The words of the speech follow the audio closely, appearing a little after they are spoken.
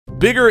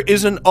Bigger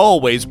isn't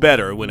always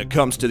better when it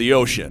comes to the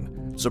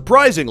ocean.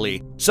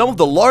 Surprisingly, some of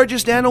the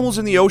largest animals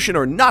in the ocean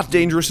are not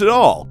dangerous at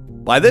all.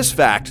 By this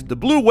fact, the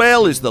blue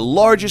whale is the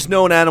largest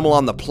known animal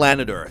on the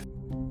planet Earth.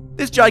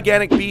 This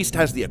gigantic beast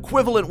has the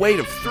equivalent weight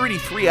of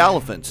 33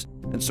 elephants,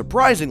 and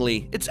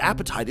surprisingly, its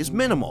appetite is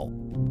minimal.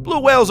 Blue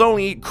whales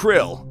only eat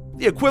krill,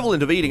 the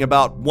equivalent of eating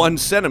about 1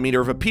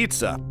 centimeter of a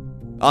pizza.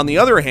 On the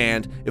other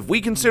hand, if we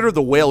consider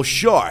the whale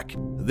shark,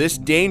 this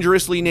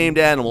dangerously named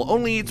animal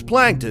only eats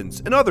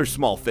planktons and other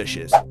small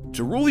fishes.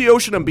 To rule the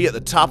ocean and be at the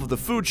top of the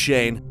food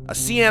chain, a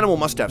sea animal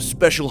must have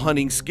special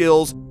hunting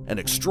skills, an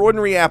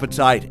extraordinary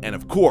appetite, and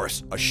of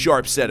course, a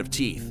sharp set of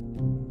teeth.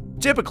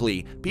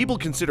 Typically, people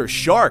consider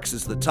sharks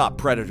as the top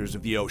predators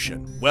of the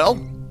ocean. Well,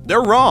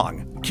 they're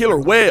wrong.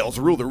 Killer whales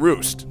rule the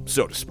roost,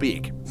 so to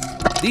speak.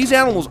 These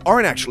animals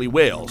aren't actually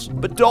whales,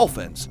 but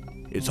dolphins.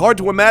 It's hard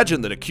to imagine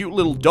that a cute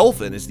little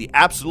dolphin is the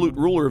absolute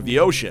ruler of the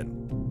ocean.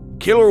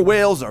 Killer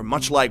whales are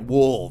much like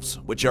wolves,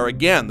 which are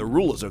again the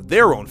rulers of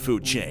their own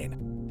food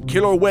chain.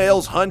 Killer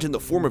whales hunt in the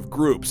form of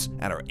groups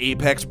and are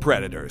apex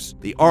predators.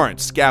 They aren't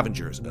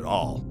scavengers at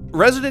all.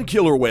 Resident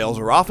killer whales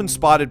are often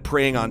spotted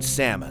preying on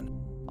salmon.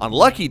 On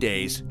lucky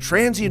days,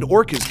 transient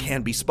orcas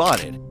can be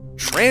spotted.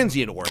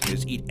 Transient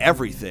orcas eat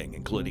everything,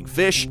 including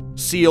fish,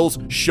 seals,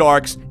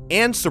 sharks,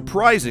 and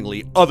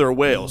surprisingly, other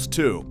whales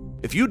too.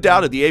 If you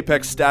doubted the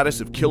apex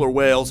status of killer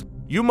whales,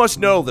 you must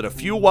know that a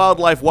few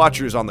wildlife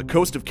watchers on the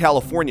coast of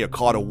California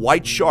caught a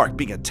white shark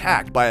being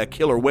attacked by a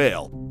killer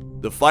whale.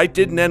 The fight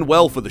didn't end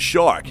well for the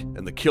shark,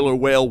 and the killer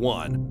whale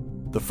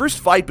won. The first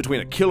fight between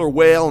a killer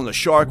whale and a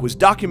shark was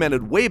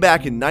documented way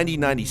back in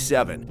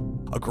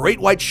 1997. A great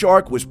white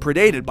shark was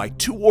predated by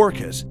 2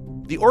 orcas.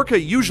 The orca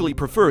usually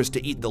prefers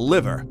to eat the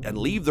liver and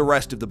leave the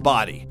rest of the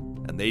body,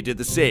 and they did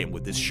the same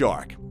with this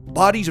shark.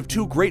 Bodies of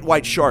 2 great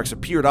white sharks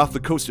appeared off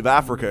the coast of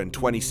Africa in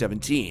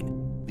 2017.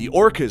 The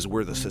orcas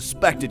were the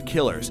suspected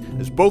killers,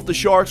 as both the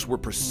sharks were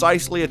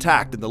precisely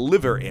attacked in the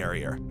liver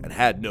area and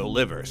had no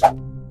livers.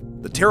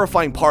 The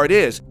terrifying part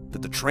is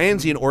that the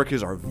transient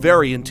orcas are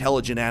very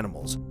intelligent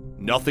animals.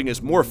 Nothing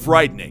is more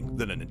frightening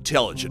than an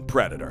intelligent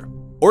predator.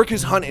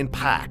 Orcas hunt in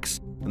packs,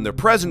 and their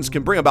presence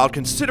can bring about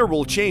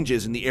considerable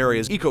changes in the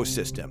area's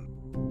ecosystem.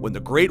 When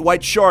the great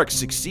white sharks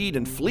succeed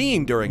in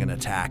fleeing during an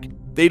attack,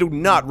 they do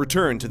not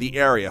return to the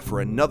area for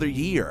another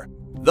year.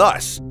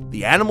 Thus,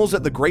 the animals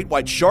that the great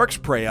white sharks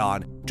prey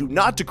on do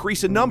not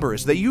decrease in number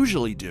as they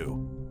usually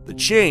do. The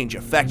change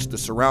affects the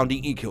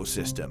surrounding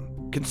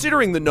ecosystem.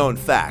 Considering the known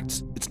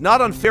facts, it's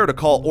not unfair to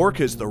call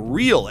orcas the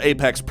real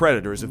apex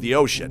predators of the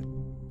ocean.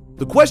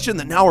 The question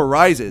that now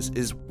arises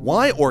is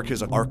why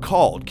orcas are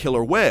called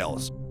killer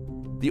whales.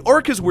 The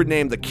orcas were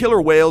named the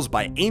killer whales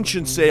by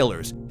ancient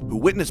sailors who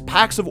witnessed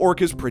packs of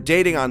orcas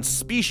predating on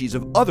species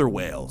of other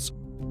whales.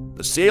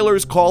 The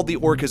sailors called the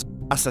orcas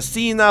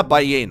assassina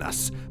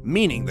ballenas,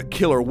 meaning the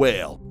killer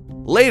whale.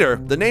 Later,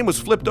 the name was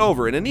flipped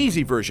over in an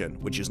easy version,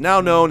 which is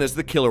now known as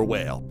the killer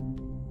whale.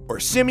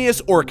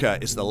 Orsimius orca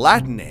is the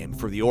Latin name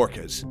for the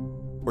orcas.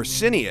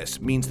 Orsinius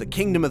means the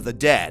kingdom of the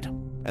dead,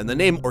 and the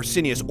name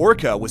Orsinius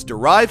orca was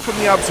derived from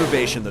the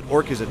observation that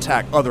orcas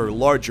attack other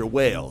larger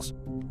whales.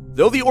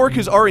 Though the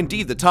orcas are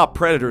indeed the top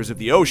predators of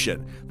the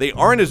ocean, they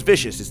aren't as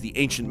vicious as the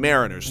ancient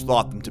mariners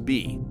thought them to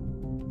be.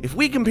 If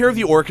we compare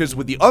the orcas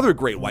with the other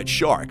great white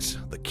sharks,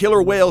 the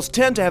killer whales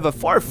tend to have a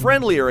far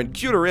friendlier and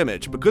cuter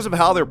image because of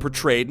how they're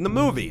portrayed in the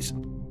movies.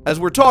 As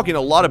we're talking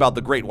a lot about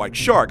the great white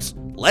sharks,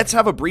 let's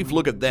have a brief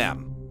look at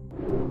them.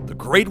 The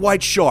great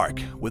white shark,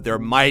 with their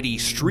mighty,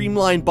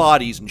 streamlined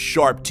bodies and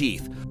sharp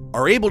teeth,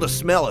 are able to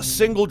smell a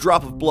single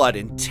drop of blood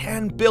in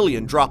 10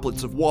 billion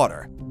droplets of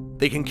water.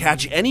 They can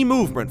catch any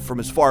movement from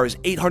as far as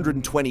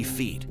 820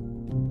 feet.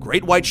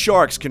 Great white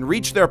sharks can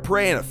reach their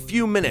prey in a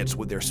few minutes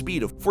with their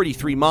speed of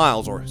 43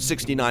 miles or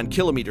 69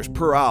 kilometers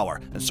per hour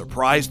and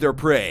surprise their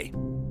prey.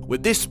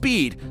 With this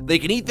speed, they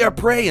can eat their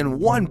prey in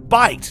one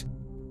bite.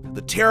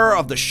 The terror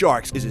of the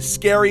sharks is as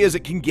scary as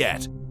it can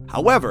get.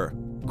 However,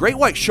 great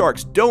white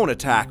sharks don't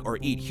attack or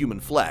eat human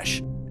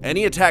flesh.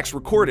 Any attacks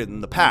recorded in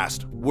the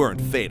past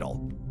weren't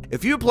fatal.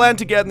 If you plan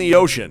to get in the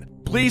ocean,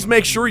 please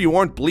make sure you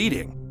aren't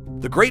bleeding.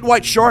 The great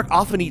white shark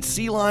often eats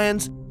sea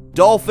lions,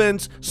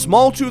 dolphins,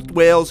 small-toothed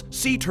whales,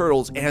 sea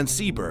turtles, and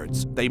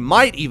seabirds. They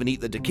might even eat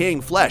the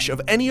decaying flesh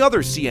of any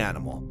other sea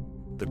animal.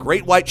 The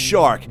great white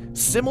shark,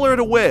 similar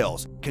to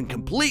whales, can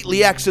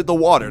completely exit the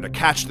water to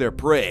catch their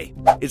prey.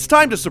 It's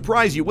time to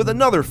surprise you with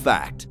another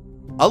fact.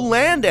 A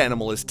land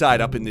animal is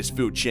tied up in this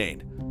food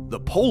chain, the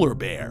polar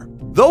bear.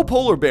 Though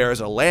polar bears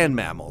are land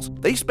mammals,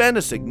 they spend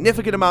a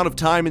significant amount of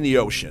time in the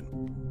ocean.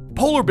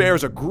 Polar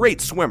bears are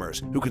great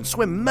swimmers who can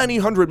swim many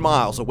hundred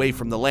miles away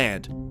from the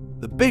land.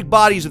 The big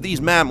bodies of these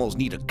mammals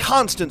need a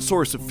constant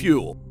source of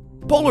fuel.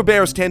 Polar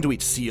bears tend to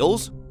eat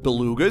seals,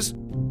 belugas,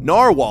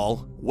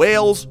 narwhal,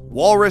 whales,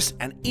 walrus,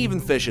 and even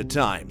fish at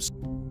times.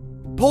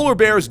 Polar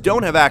bears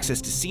don't have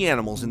access to sea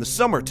animals in the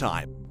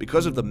summertime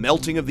because of the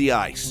melting of the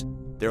ice.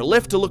 They're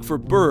left to look for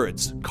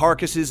birds,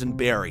 carcasses, and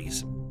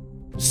berries.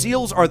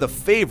 Seals are the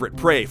favorite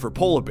prey for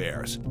polar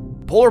bears.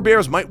 Polar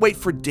bears might wait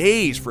for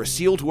days for a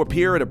seal to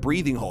appear at a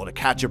breathing hole to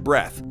catch a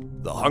breath.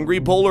 The hungry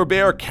polar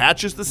bear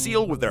catches the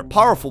seal with their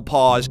powerful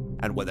paws,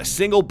 and with a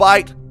single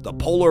bite, the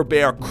polar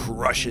bear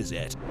crushes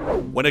it.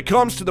 When it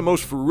comes to the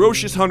most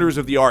ferocious hunters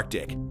of the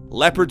Arctic,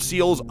 leopard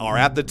seals are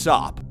at the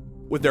top.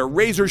 With their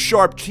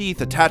razor-sharp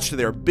teeth attached to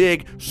their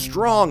big,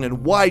 strong,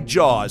 and wide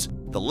jaws,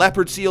 the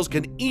leopard seals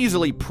can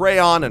easily prey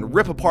on and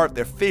rip apart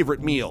their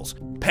favorite meals,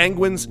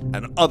 penguins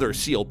and other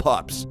seal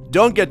pups.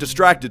 Don't get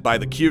distracted by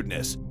the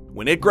cuteness.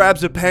 When it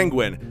grabs a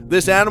penguin,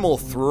 this animal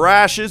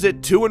thrashes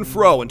it to and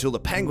fro until the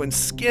penguin's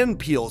skin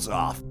peels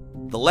off.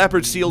 The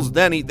leopard seals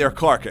then eat their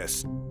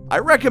carcass. I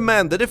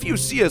recommend that if you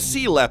see a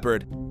sea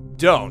leopard,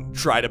 don't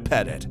try to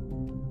pet it.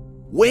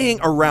 Weighing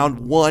around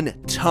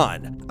 1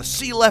 ton, a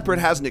sea leopard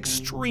has an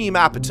extreme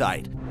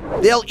appetite.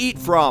 They'll eat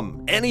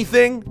from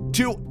anything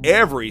to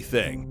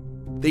everything.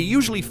 They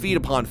usually feed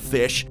upon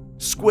fish,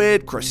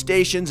 squid,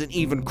 crustaceans, and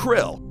even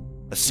krill.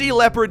 A sea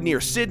leopard near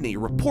Sydney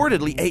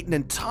reportedly ate an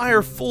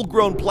entire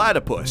full-grown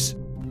platypus.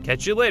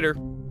 Catch you later.